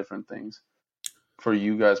couple of different things. For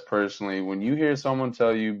you guys personally, when you hear someone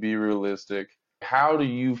tell you be realistic, how do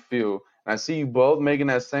you feel? And I see you both making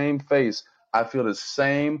that same face. I feel the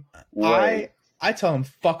same way. I tell them,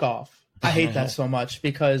 fuck off. I hate that so much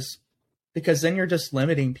because then you're just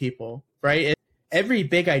limiting people, right? Every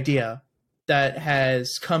big idea that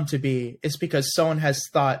has come to be is because someone has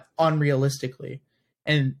thought unrealistically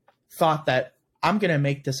and thought that I'm going to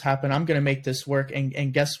make this happen. I'm going to make this work.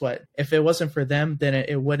 And guess what? If it wasn't for them, then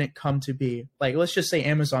it wouldn't come to be. Like, let's just say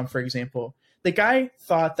Amazon, for example. The guy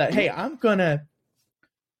thought that, hey, I'm going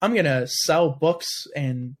to sell books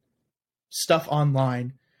and stuff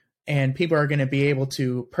online, and people are going to be able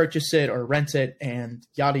to purchase it or rent it and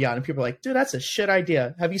yada, yada. And people are like, dude, that's a shit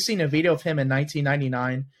idea. Have you seen a video of him in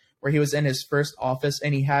 1999 where he was in his first office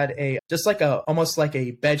and he had almost like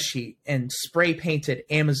a bed sheet and spray painted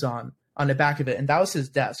Amazon on the back of it, and that was his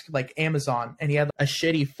desk, like Amazon, and he had a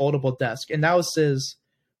shitty foldable desk, and that was his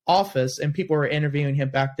office, and people were interviewing him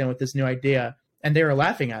back then with this new idea, and they were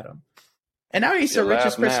laughing at him. And now he's the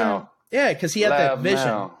richest person. Now. Yeah, because he had that vision.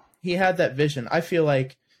 Now. He had that vision. I feel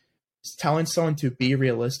like telling someone to be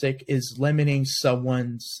realistic is limiting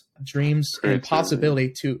someone's dreams and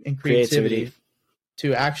possibility and creativity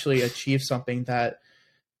to actually achieve something that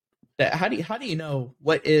how do you know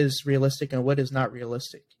what is realistic and what is not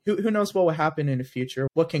realistic? Who knows what will happen in the future,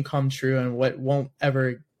 what can come true and what won't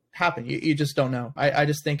ever happen? You just don't know. I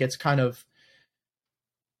just think it's kind of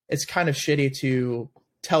shitty to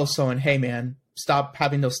tell someone, hey man, stop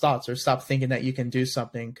having those thoughts or stop thinking that you can do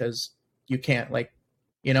something because you can't. Like,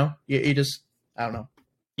 you know, you just, I don't know.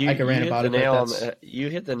 I can rant about it. You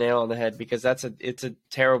hit the nail on the head, because it's a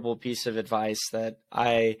terrible piece of advice that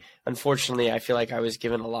unfortunately I feel like I was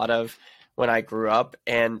given a lot of when I grew up,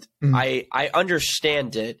 and I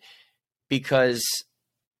understand it because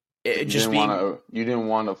you didn't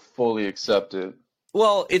want to fully accept it.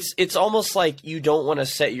 Well, it's almost like you don't want to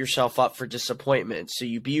set yourself up for disappointment, so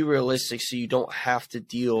you be realistic so you don't have to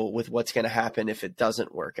deal with what's going to happen if it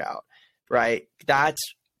doesn't work out, right? That's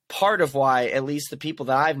part of why at least the people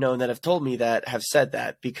that I've known that have told me that have said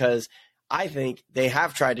that, because I think they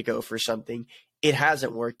have tried to go for something, it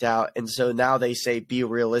hasn't worked out, and so now they say be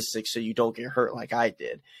realistic so you don't get hurt like I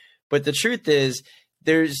did. But the truth is,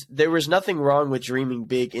 there was nothing wrong with dreaming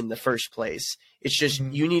big in the first place. It's just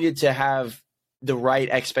you needed to have the right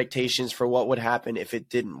expectations for what would happen if it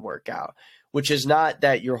didn't work out, which is not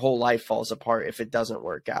that your whole life falls apart if it doesn't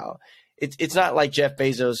work out. It's not like Jeff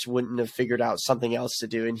Bezos wouldn't have figured out something else to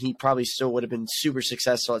do, and he probably still would have been super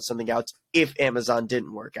successful at something else if Amazon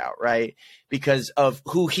didn't work out, right? Because of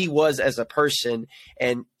who he was as a person,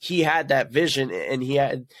 and he had that vision and he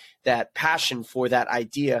had that passion for that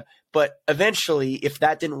idea. But eventually, if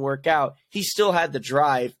that didn't work out, he still had the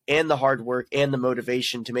drive and the hard work and the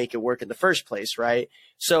motivation to make it work in the first place, right?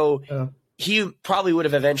 So he probably would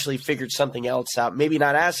have eventually figured something else out, maybe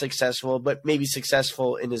not as successful, but maybe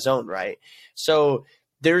successful in his own right. So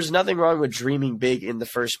there's nothing wrong with dreaming big in the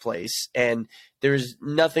first place, and there's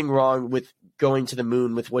nothing wrong with going to the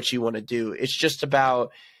moon with what you want to do. It's just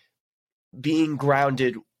about being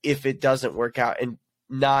grounded if it doesn't work out and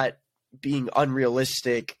not being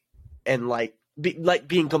unrealistic and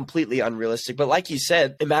being completely unrealistic. But like you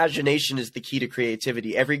said, imagination is the key to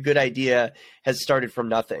creativity. Every good idea has started from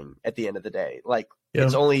nothing at the end of the day.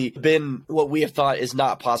 It's only been what we have thought is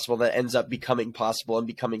not possible that ends up becoming possible and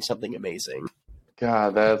becoming something amazing.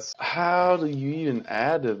 God, how do you even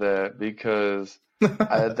add to that? Because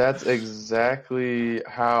that's exactly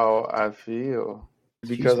how I feel.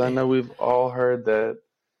 Because I know we've all heard that,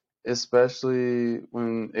 especially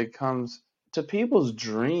when it comes to people's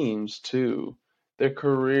dreams too, their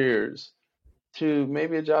careers, to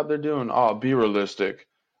maybe a job they're doing. Oh, be realistic.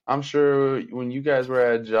 I'm sure when you guys were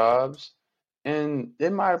at jobs, and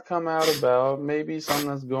it might have come out about maybe something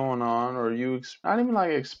that's going on, or you not even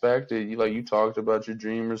expected. You talked about your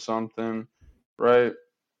dream or something, right?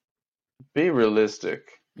 Be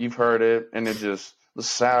realistic. You've heard it, and it just the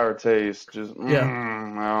sour taste. Just I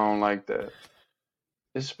don't like that.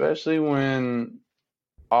 Especially when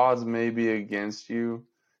odds may be against you,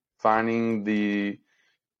 finding the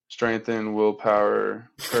strength and willpower,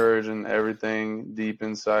 courage, and everything deep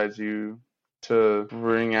inside you to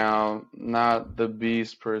bring out not the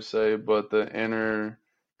beast per se, but the inner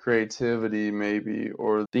creativity maybe,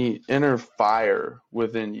 or the inner fire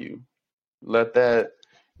within you. Let that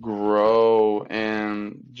grow,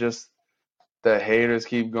 and just the haters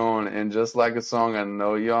keep going. And just like a song, I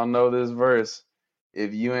know y'all know this verse,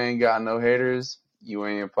 if you ain't got no haters, you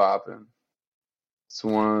ain't popping. It's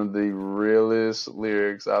one of the realest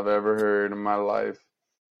lyrics I've ever heard in my life.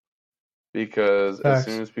 Because as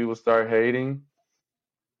soon as people start hating,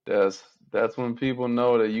 that's when people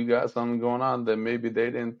know that you got something going on that maybe they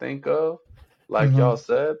didn't think of, like y'all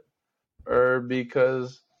said, or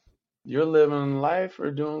because you're living life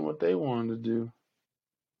or doing what they wanted to do.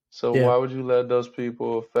 So why would you let those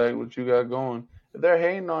people affect what you got going? If they're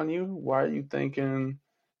hating on you, why are you thinking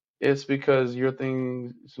it's because your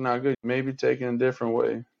thing is not good? Maybe take it a different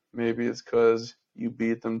way. Maybe it's because you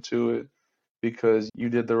beat them to it, because you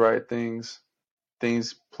did the right things.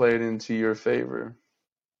 Things played into your favor.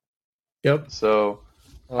 Yep. So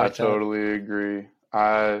I totally agree.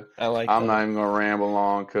 I'm not even gonna ramble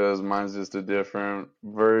on because mine's just a different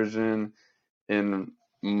version in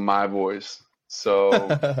my voice. So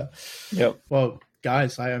yep. Well,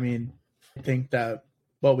 guys, I think that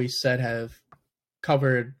what we said have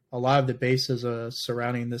covered a lot of the bases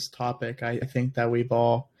surrounding this topic. I think that we've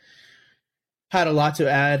all had a lot to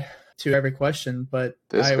add to every question, but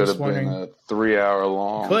This I could was have been wondering. a 3-hour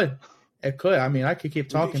long. It could. I mean, I could keep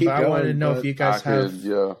talking, keep but I wanted to going, know but if you guys have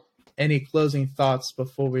yeah. any closing thoughts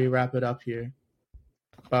before we wrap it up here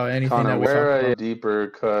about anything Connor, that we wear talked a about. deeper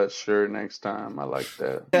cut shirt next time. I like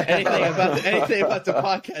that. anything about the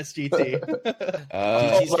podcast, GT.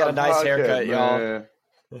 GT's got a nice haircut, y'all.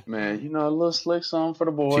 Man, you know, a little slick song for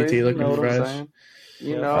the boys. GT looking you know what fresh. I'm saying?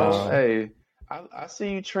 You Yeah, know, fresh. hey, I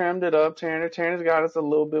see you trimmed it up, Tanner. Tanner's got us a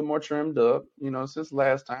little bit more trimmed up, you know, since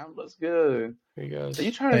last time. Looks good. Here he goes. Are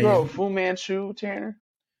you trying to grow a Fu Manchu, Tanner?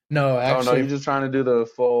 No, actually. Oh, no, you're just trying to do the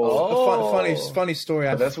full. Funny story.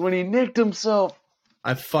 That's when he nicked himself.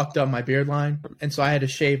 I fucked up my beard line, and so I had to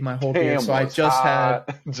shave my whole beard. Damn, So I was just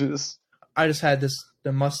hot. I just had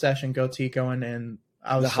the mustache and goatee going, and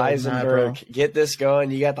I was The so mad, bro. Heisenberg. Get this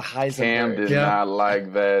going. You got the Heisenberg. Cam did not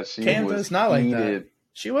like that. Cam does not like that.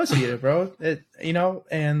 She was heated, bro.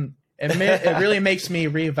 And it really makes me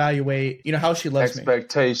reevaluate, how she loves me.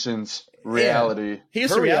 Expectations, reality. Here's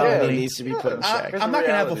Her the reality. needs to be put in check. I'm not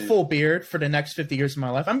going to have a full beard for the next 50 years of my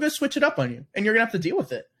life. I'm going to switch it up on you, and you're going to have to deal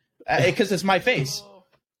with it because it's my face.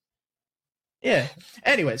 Yeah.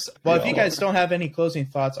 Anyways, well, if you guys don't have any closing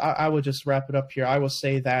thoughts, I will just wrap it up here. I will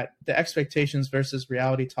say that the expectations versus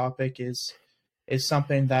reality topic is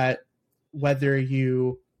something that whether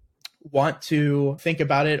you want to think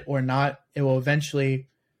about it or not, it will eventually,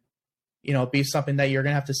 be something that you're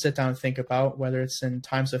going to have to sit down and think about, whether it's in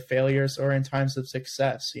times of failures or in times of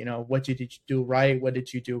success. What did you do right? What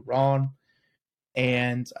did you do wrong?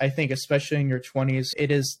 And I think especially in your 20s,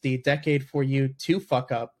 it is the decade for you to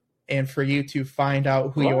fuck up and for you to find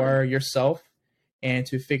out who you are yourself and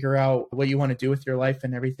to figure out what you want to do with your life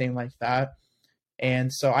and everything like that.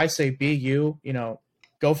 And so I say, be you,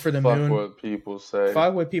 go for the moon. Fuck what people say.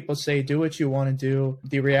 Fuck what people say. Do what you want to do.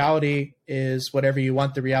 The reality is whatever you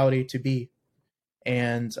want the reality to be.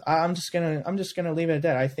 And I'm just gonna leave it at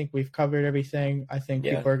that. I think we've covered everything. I think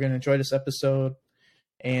people are gonna enjoy this episode.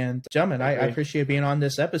 And gentlemen, I appreciate being on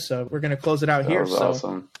this episode. We're gonna close it out here. So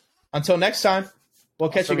awesome. Until next time, we'll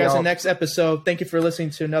catch you guys in the next episode. Thank you for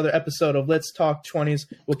listening to another episode of Let's Talk 20s.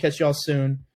 We'll catch y'all soon.